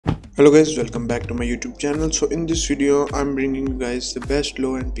Hello guys, welcome back to my YouTube channel. So in this video I'm bringing you guys the best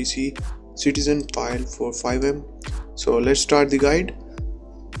low-end PC Citizen file for FiveM. So let's start the guide.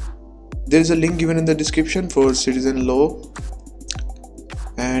 There is a link given in the description for Citizen Low,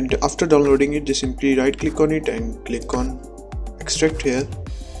 and after downloading it just simply right click on it and click on extract here.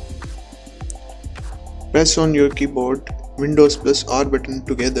 Press on your keyboard Windows plus R button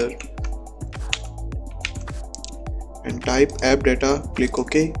together and type app data, click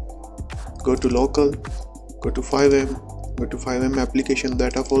OK. Go to local, go to FiveM, go to FiveM application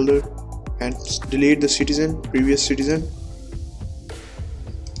data folder and delete the previous Citizen,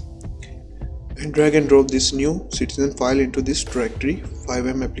 and drag and drop this new Citizen file into this directory,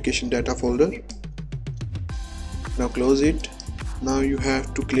 FiveM application data folder. Now close it. Now you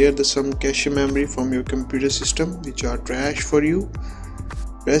have to clear some cache memory from your computer system which are trash for you.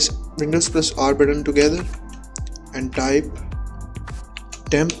 Press Windows plus R button together and type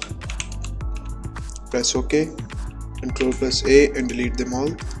temp. Press OK, Ctrl plus A and delete them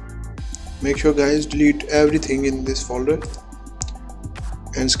all. Make sure guys delete everything in this folder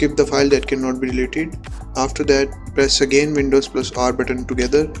and skip the file that cannot be deleted. After that press again Windows plus R button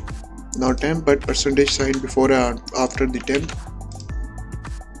together. Now temp but percentage sign before or after the temp.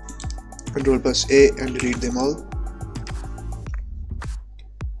 Ctrl plus A and delete them all.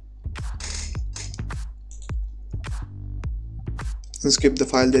 And skip the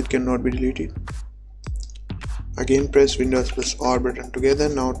file that cannot be deleted. Again press Windows plus R button together.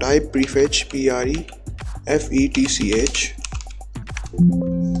 Now type prefetch, prefetch.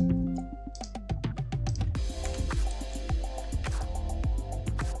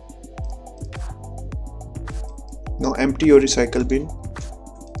 Now empty your recycle bin.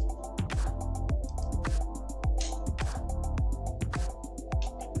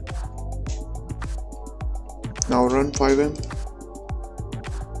 Now run FiveM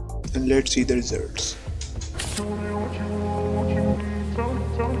and let's see the results.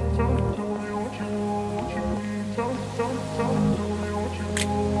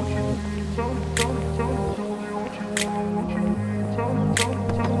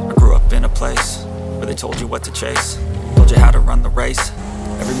 I grew up in a place where they told you what to chase, told you how to run the race.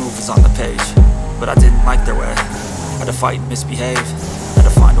 Every move was on the page, but I didn't like their way. Had to fight and misbehave, had to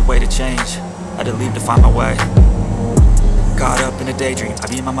find a way to change, had to leave to find my way. Caught up in a daydream, I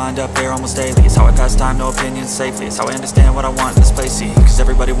beat my mind up there almost daily. It's how I pass time, no opinions safely. It's how I understand what I want in this place, see. Cause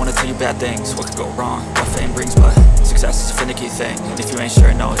everybody wanna tell you bad things, what could go wrong, what fame brings. But success is a finicky thing, and if you ain't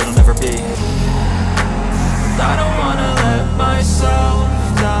sure, no, it'll never be. I don't wanna let myself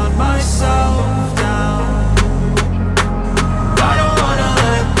down, myself down. I don't wanna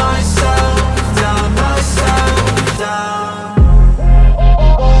let myself down, myself down.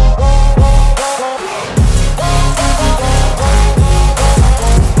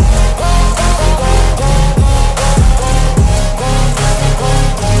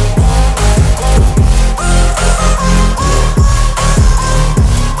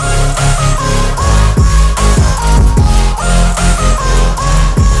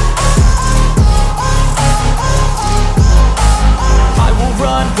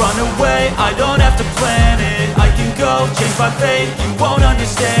 I don't have to plan it, I can go change my fate. You won't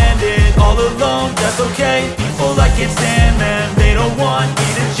understand it, all alone, that's okay. People I can't stand, man, they don't want me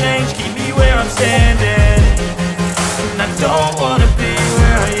to change. Keep me where I'm standing.